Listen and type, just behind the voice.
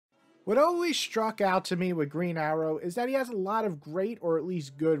What always struck out to me with Green Arrow is that he has a lot of great or at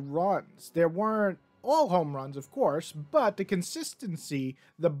least good runs. There weren't all home runs, of course, but the consistency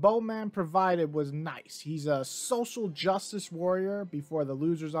the Bowman provided was nice. He's a social justice warrior before the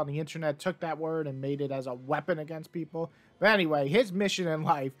losers on the internet took that word and made it as a weapon against people. But anyway, his mission in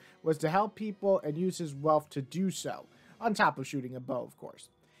life was to help people and use his wealth to do so, on top of shooting a bow, of course.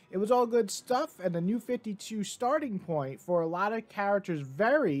 It was all good stuff, and the New 52 starting point for a lot of characters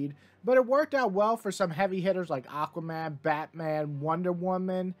varied, but it worked out well for some heavy hitters like Aquaman, Batman, Wonder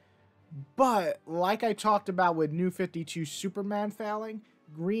Woman. But, like I talked about with New 52 Superman failing,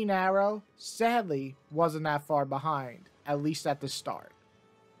 Green Arrow, sadly, wasn't that far behind, at least at the start.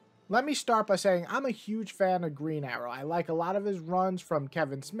 Let me start by saying I'm a huge fan of Green Arrow. I like a lot of his runs from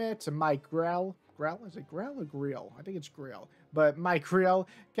Kevin Smith to Mike Grell. Grell? Is it Grell or Greel? I think it's Grell. But Mike Grell,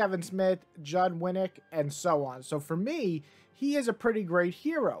 Kevin Smith, Judd Winnick, and so on. So for me, he is a pretty great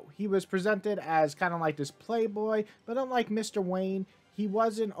hero. He was presented as kind of like this playboy, but unlike Mr. Wayne, he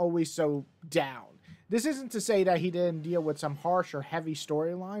wasn't always so down. This isn't to say that he didn't deal with some harsh or heavy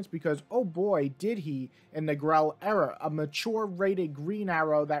storylines, because oh boy did he in the Grell era, a mature rated Green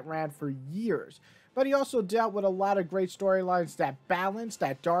Arrow that ran for years. But he also dealt with a lot of great storylines that balanced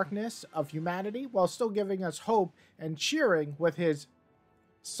that darkness of humanity while still giving us hope and cheering with his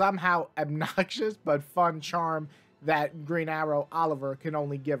somehow obnoxious but fun charm that Green Arrow Oliver can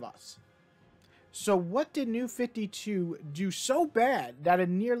only give us. So what did New 52 do so bad that it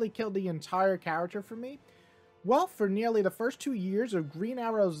nearly killed the entire character for me? Well, for nearly the first 2 years of Green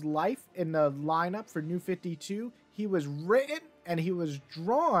Arrow's life in the lineup for New 52, he was written and he was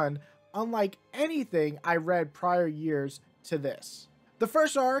drawn unlike anything I read prior years to this. The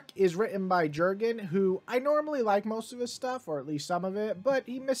first arc is written by Jurgen, who I normally like most of his stuff, or at least some of it, but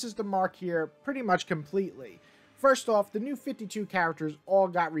he misses the mark here pretty much completely. First off, the New 52 characters all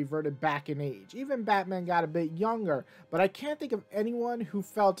got reverted back in age. Even Batman got a bit younger, but I can't think of anyone who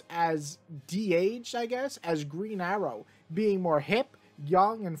felt as de-aged, I guess, as Green Arrow. Being more hip,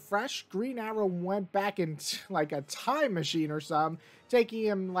 young, and fresh, Green Arrow went back in like a time machine or something, taking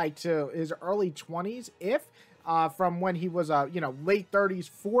him like to his early 20s, from when he was a, late 30s,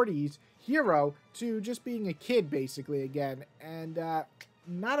 40s hero to just being a kid basically again, and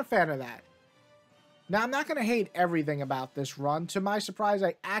not a fan of that. Now, I'm not going to hate everything about this run. To my surprise,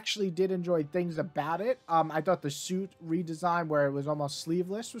 I actually did enjoy things about it. I thought the suit redesign where it was almost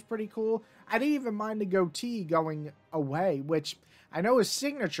sleeveless was pretty cool. I didn't even mind the goatee going away, which I know is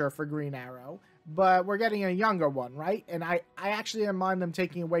signature for Green Arrow, but we're getting a younger one, right? And I actually didn't mind them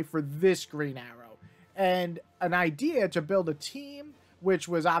taking away for this Green Arrow. And an idea to build a team, which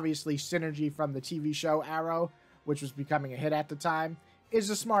was obviously synergy from the TV show Arrow, which was becoming a hit at the time, is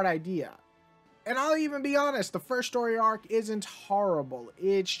a smart idea. And I'll even be honest, the first story arc isn't horrible.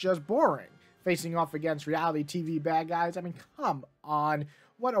 It's just boring. Facing off against reality TV bad guys, I mean, come on.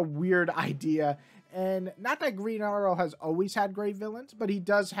 What a weird idea. And not that Green Arrow has always had great villains, but he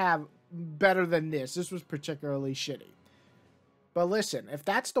does have better than this. This was particularly shitty. But listen, if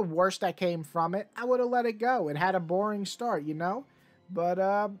that's the worst that came from it, I would have let it go. It had a boring start,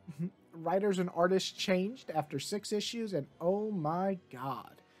 But writers and artists changed after 6 issues, and oh my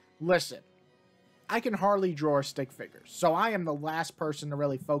god. Listen, I can hardly draw stick figures, so I am the last person to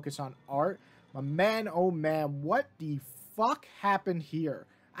really focus on art. But man, oh man, what the fuck happened here?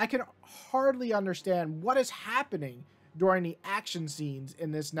 I can hardly understand what is happening during the action scenes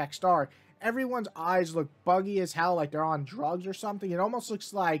in this next arc. Everyone's eyes look buggy as hell, like they're on drugs or something. It almost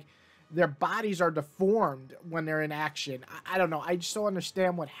looks like their bodies are deformed when they're in action. I don't know. I just don't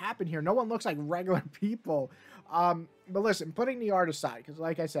understand what happened here. No one looks like regular people. But listen, putting the art aside, because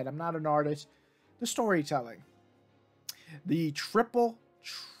like I said, I'm not an artist. The storytelling. The triple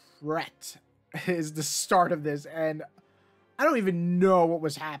threat is the start of this, and I don't even know what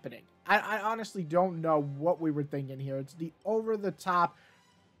was happening. I honestly don't know what we were thinking here. It's the over-the-top,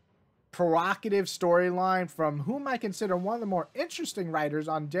 provocative storyline from whom I consider one of the more interesting writers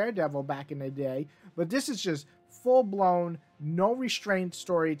on Daredevil back in the day, but this is just full-blown, no restraint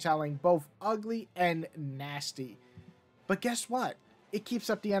storytelling, both ugly and nasty. But guess what? It keeps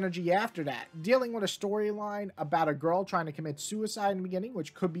up the energy after that. Dealing with a storyline about a girl trying to commit suicide in the beginning,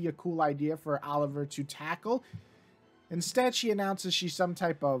 which could be a cool idea for Oliver to tackle. Instead, she announces she's some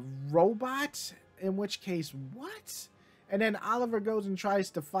type of robot, in which case, what? And then Oliver goes and tries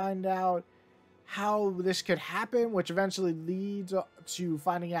to find out how this could happen, which eventually leads to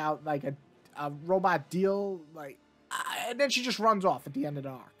finding out, like, a robot deal, and then she just runs off at the end of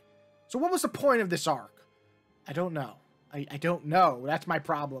the arc. So what was the point of this arc? I don't know. I don't know. That's my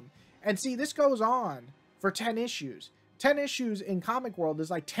problem. And see, this goes on for 10 issues. 10 issues in comic world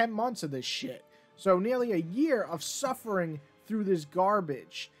is like 10 months of this shit. So nearly a year of suffering through this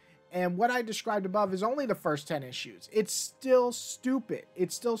garbage. And what I described above is only the first 10 issues. It's still stupid.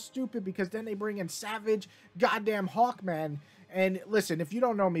 It's still stupid because then they bring in Savage goddamn Hawkman. And listen, if you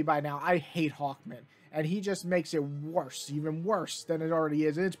don't know me by now, I hate Hawkman. And he just makes it worse, even worse than it already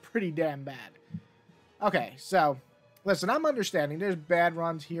is. And it's pretty damn bad. Okay, so listen, I'm understanding there's bad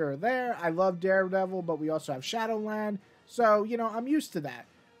runs here or there. I love Daredevil, but we also have Shadowland. So, you know, I'm used to that.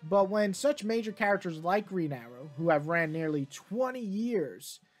 But when such major characters like Green Arrow, who have ran nearly 20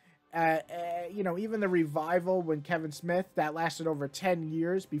 years, you know, even the revival when Kevin Smith, that lasted over 10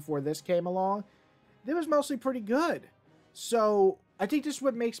 years before this came along, it was mostly pretty good. So I think this is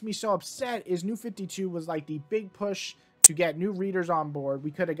what makes me so upset is New 52 was like the big push to get new readers on board.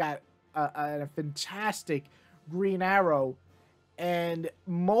 We could have got a fantastic Green Arrow, and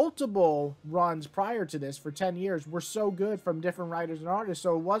multiple runs prior to this for 10 years were so good from different writers and artists.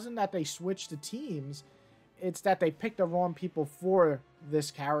 So it wasn't that they switched the teams, it's that they picked the wrong people for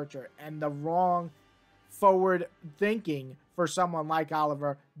this character and the wrong forward thinking for someone like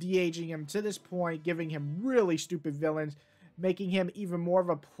Oliver, de-aging him to this point, giving him really stupid villains, making him even more of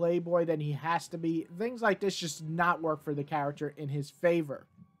a playboy than he has to be. Things like this just not work for the character in his favor.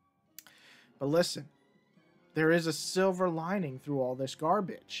 But listen, there is a silver lining through all this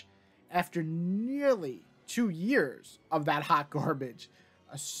garbage. After nearly 2 years of that hot garbage,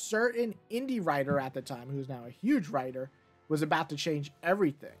 a certain indie writer at the time, who's now a huge writer, was about to change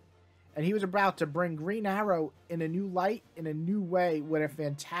everything. And he was about to bring Green Arrow in a new light, in a new way, with a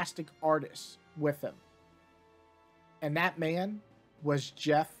fantastic artist with him. And that man was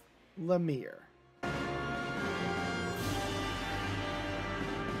Jeff Lemire.